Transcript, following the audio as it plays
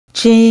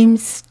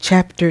James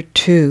chapter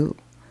 2.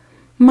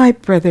 My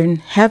brethren,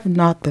 have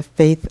not the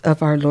faith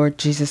of our Lord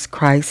Jesus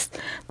Christ,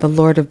 the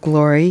Lord of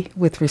glory,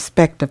 with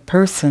respect of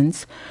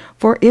persons.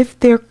 For if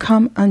there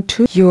come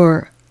unto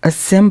your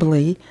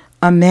assembly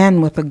a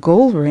man with a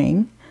gold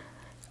ring,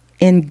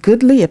 in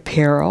goodly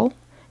apparel,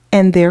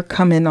 and there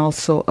come in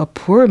also a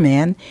poor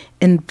man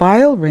in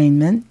vile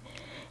raiment,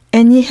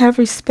 and ye have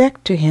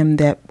respect to him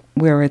that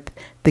weareth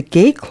the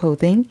gay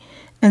clothing,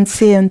 and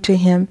say unto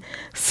him,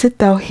 Sit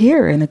thou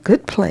here in a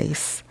good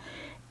place,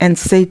 and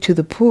say to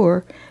the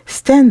poor,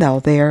 Stand thou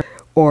there,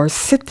 or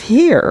sit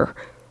here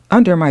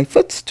under my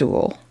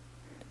footstool.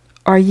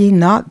 Are ye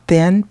not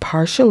then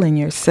partial in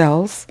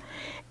yourselves,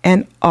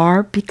 and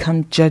are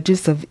become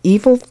judges of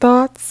evil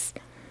thoughts?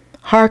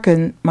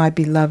 Hearken, my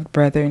beloved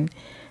brethren,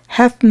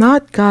 hath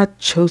not God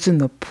chosen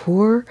the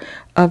poor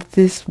of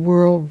this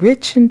world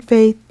rich in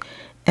faith,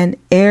 and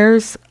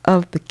heirs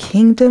of the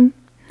kingdom,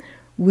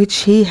 which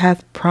he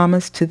hath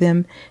promised to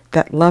them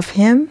that love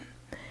him?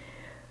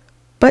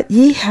 But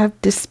ye have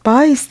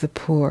despised the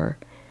poor.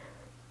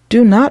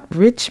 Do not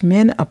rich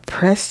men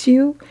oppress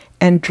you,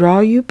 and draw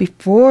you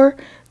before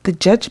the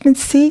judgment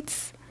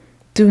seats?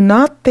 Do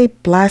not they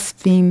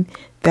blaspheme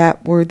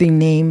that worthy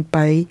name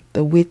by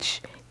the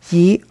which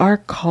ye are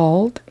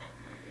called?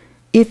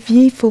 If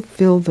ye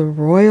fulfill the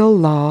royal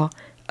law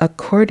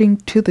according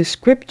to the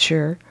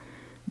Scripture,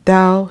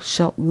 Thou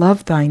shalt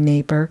love thy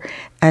neighbor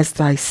as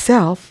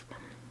thyself,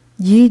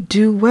 ye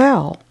do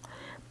well.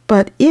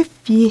 But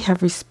if ye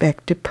have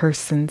respect to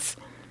persons,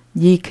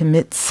 ye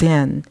commit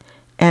sin,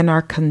 and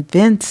are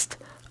convinced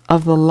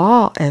of the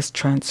law as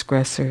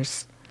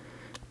transgressors.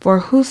 For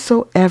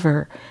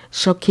whosoever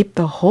shall keep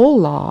the whole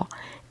law,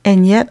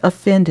 and yet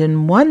offend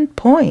in one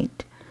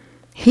point,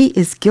 he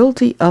is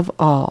guilty of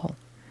all.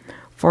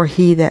 For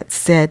he that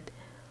said,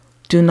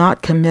 Do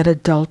not commit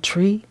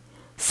adultery,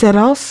 said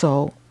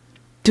also,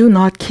 Do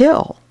not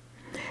kill.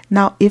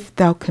 Now if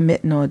thou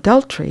commit no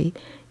adultery,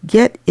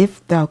 yet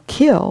if thou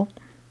kill,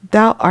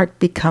 thou art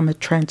become a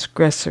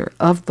transgressor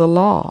of the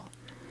law.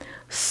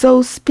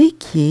 So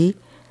speak ye,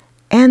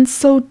 and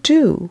so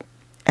do,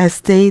 as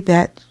they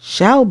that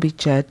shall be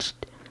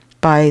judged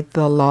by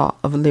the law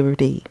of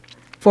liberty.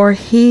 For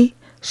he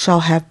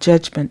shall have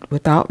judgment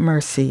without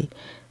mercy,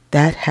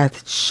 that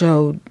hath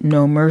showed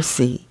no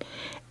mercy,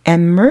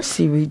 and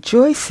mercy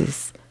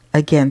rejoices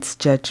against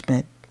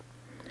judgment.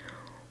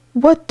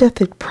 What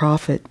doth it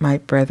profit, my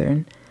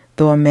brethren,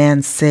 though a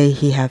man say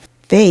he hath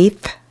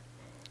faith,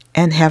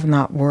 and have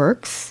not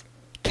works?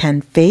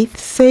 Can faith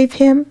save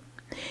him?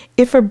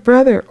 If a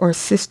brother or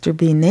sister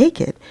be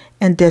naked,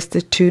 and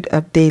destitute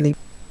of daily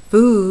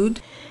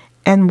food,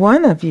 and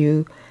one of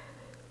you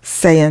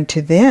say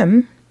unto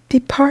them,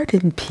 Depart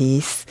in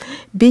peace,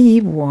 be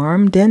ye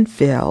warmed and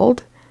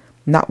filled,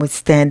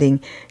 notwithstanding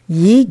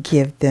ye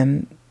give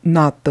them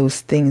not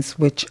those things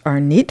which are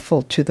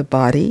needful to the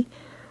body,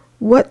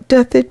 what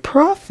doth it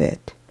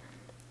profit?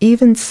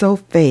 Even so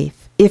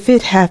faith, if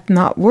it hath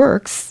not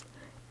works,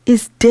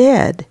 is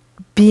dead,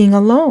 being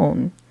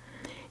alone.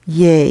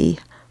 Yea,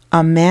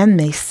 a man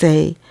may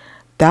say,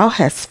 Thou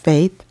hast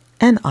faith,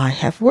 and I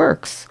have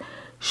works.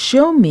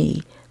 Show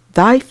me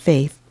thy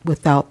faith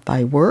without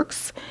thy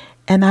works,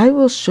 and I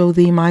will show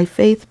thee my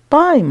faith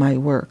by my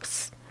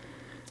works.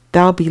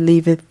 Thou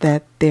believest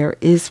that there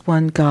is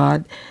one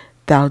God,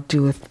 thou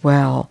doest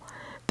well.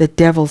 The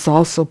devils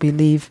also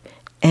believe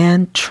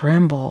and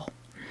tremble.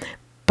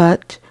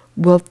 But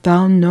wilt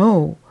thou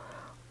know,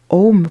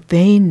 O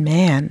vain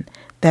man,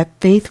 that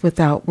faith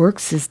without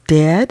works is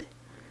dead?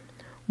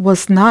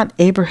 Was not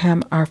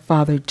Abraham our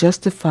father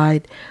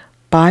justified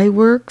by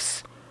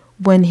works,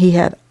 when he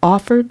had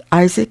offered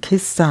Isaac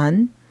his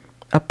son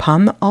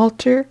upon the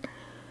altar?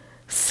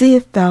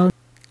 Seest thou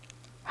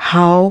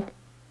how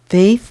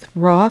faith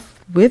wrought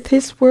with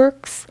his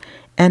works,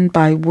 and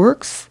by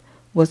works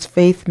was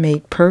faith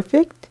made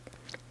perfect?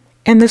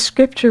 And the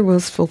scripture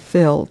was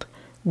fulfilled,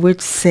 which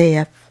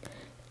saith,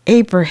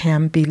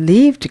 Abraham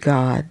believed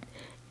God,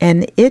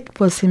 and it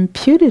was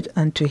imputed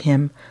unto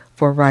him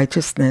for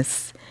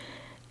righteousness,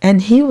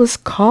 and he was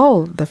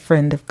called the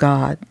friend of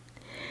God.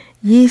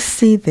 Ye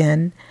see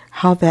then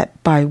how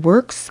that by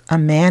works a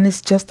man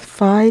is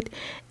justified,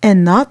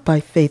 and not by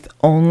faith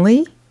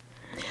only?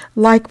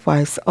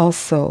 Likewise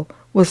also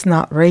was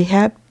not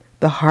Rahab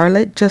the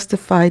harlot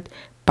justified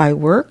by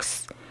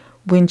works,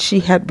 when she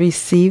had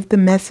received the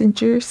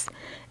messengers,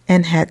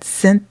 and had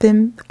sent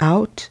them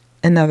out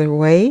another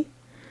way?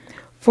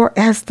 For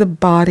as the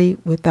body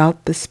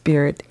without the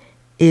spirit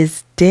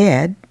is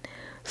dead,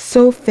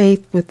 so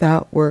faith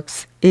without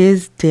works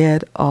is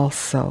dead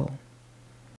also.